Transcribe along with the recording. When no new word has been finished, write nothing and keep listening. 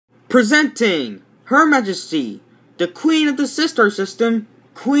Presenting Her Majesty, the Queen of the Sister System,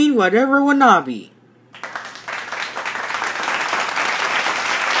 Queen Whatever Wannabe.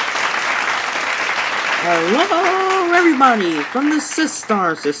 Hello everybody from the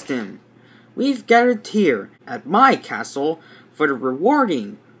Sister System. We've gathered here at my castle for the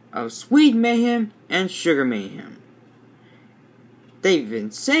rewarding of Sweet Mayhem and Sugar Mayhem. They've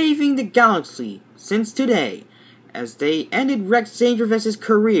been saving the galaxy since today, as they ended Rex Dangerous'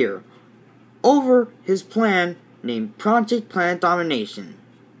 career over his plan named Project Planet Domination.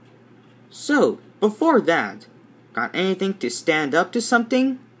 So, before that, got anything to stand up to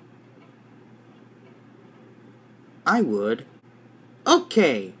something? I would.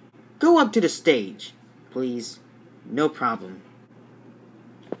 Okay, go up to the stage, please. No problem.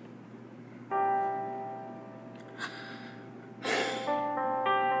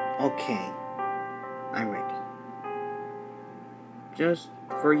 Okay, I'm ready. Just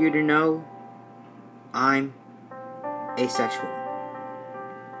for you to know, I'm asexual.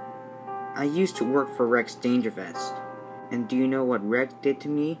 I used to work for Rex Dangervest, and do you know what Rex did to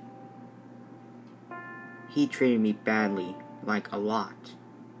me? He treated me badly, like a lot.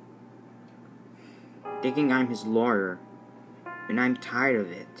 Thinking I'm his lawyer, and I'm tired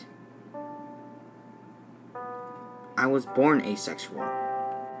of it. I was born asexual.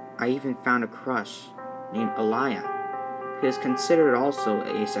 I even found a crush named Alaya, who is considered also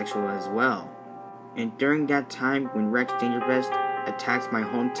asexual as well. And during that time when Rex Dangervest attacks my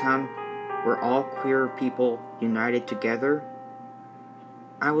hometown, where all queer people united together,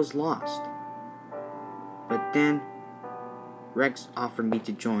 I was lost. But then, Rex offered me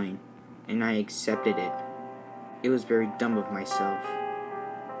to join, and I accepted it. It was very dumb of myself.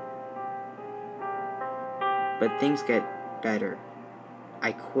 But things get better.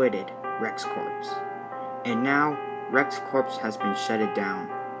 I quitted Rex Corps, and now Rex Corps has been shut down,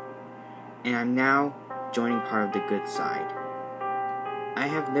 and I'm now joining part of the good side. I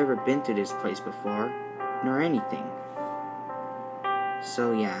have never been to this place before, nor anything.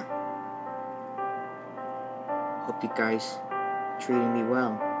 So yeah, hope you guys treating me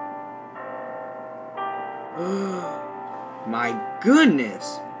well. My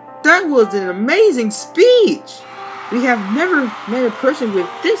goodness, that was an amazing speech! We have never met a person with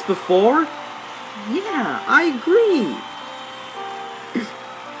this before. Yeah, I agree.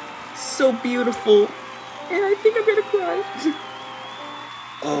 So beautiful. And I think I'm gonna cry.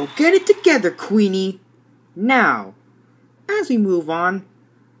 Oh, get it together, Queenie. Now, as we move on,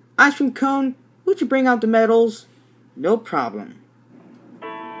 Ice Cream Cone, would you bring out the medals? No problem.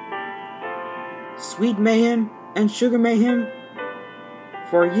 Sweet Mayhem and Sugar Mayhem,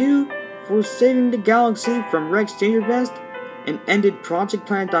 for you, for saving the galaxy from Rex Dangervest and ended Project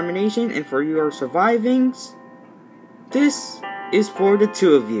Planet Domination, and for your survivings, this is for the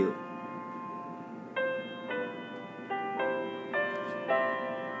two of you.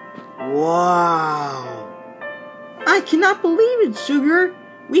 Wow! I cannot believe it, Sugar!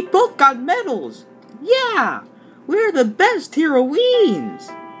 We both got medals! Yeah! We're the best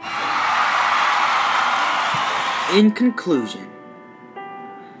heroines! In conclusion,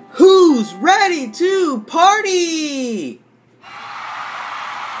 who's ready to party?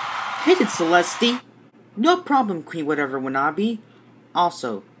 Hit it, Celeste. No problem, Queen Whatever Wannabe.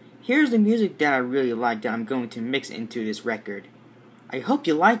 Also, here's the music that I really like that I'm going to mix into this record. I hope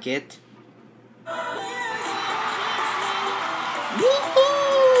you like it. Woohoo!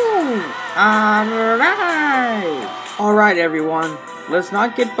 Alright! Alright, everyone. Let's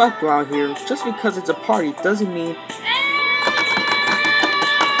not get bucked out here. Just because it's a party doesn't mean...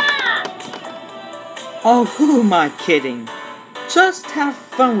 Oh, who am I kidding? Just have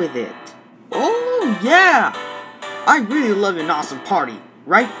fun with it. Oh, yeah! I really love an awesome party.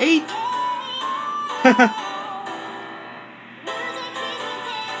 Right, 8?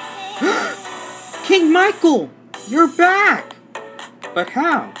 King Michael! You're back! But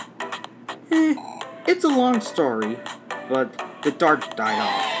how? It's a long story, but the dark died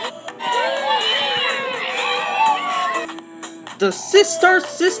off. The Sister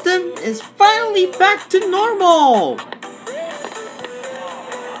System is finally back to normal!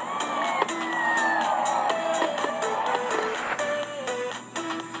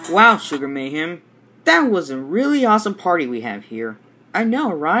 Wow, Sugar Mayhem. That was a really awesome party we have here. I know,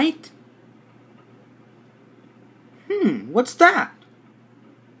 right? What's that?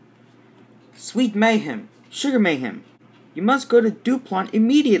 Sweet Mayhem, Sugar Mayhem. You must go to Dupont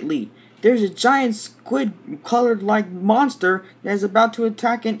immediately. There's a giant squid-colored like monster that is about to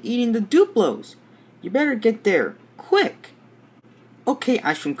attack and eating the Duplos. You better get there, quick. Okay,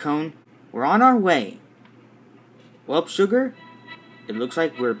 Ice Cream Cone, we're on our way. Well, Sugar, It looks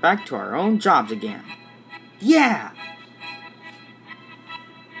like we're back to our own jobs again. Yeah!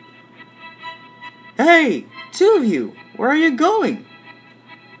 Hey! Two of you! Where are you going?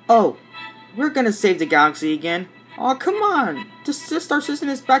 Oh, we're gonna save the galaxy again. Oh, come on! The star system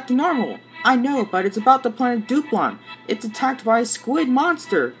is back to normal. I know, but it's about the planet Duplon. It's attacked by a squid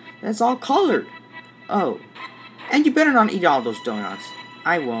monster that's all colored. Oh, and you better not eat all those donuts.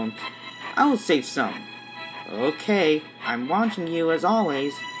 I won't. I will save some. Okay, I'm watching you as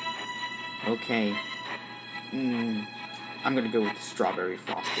always. Okay. I'm gonna go with the strawberry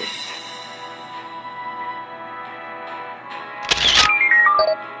frosted.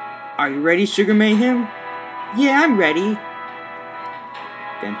 Are you ready, Sugar Mayhem? Yeah, I'm ready.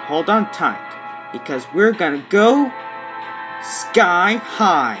 Then hold on tight, because we're gonna go sky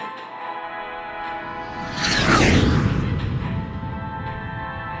high.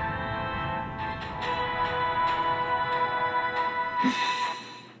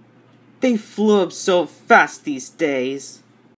 They flew up so fast these days.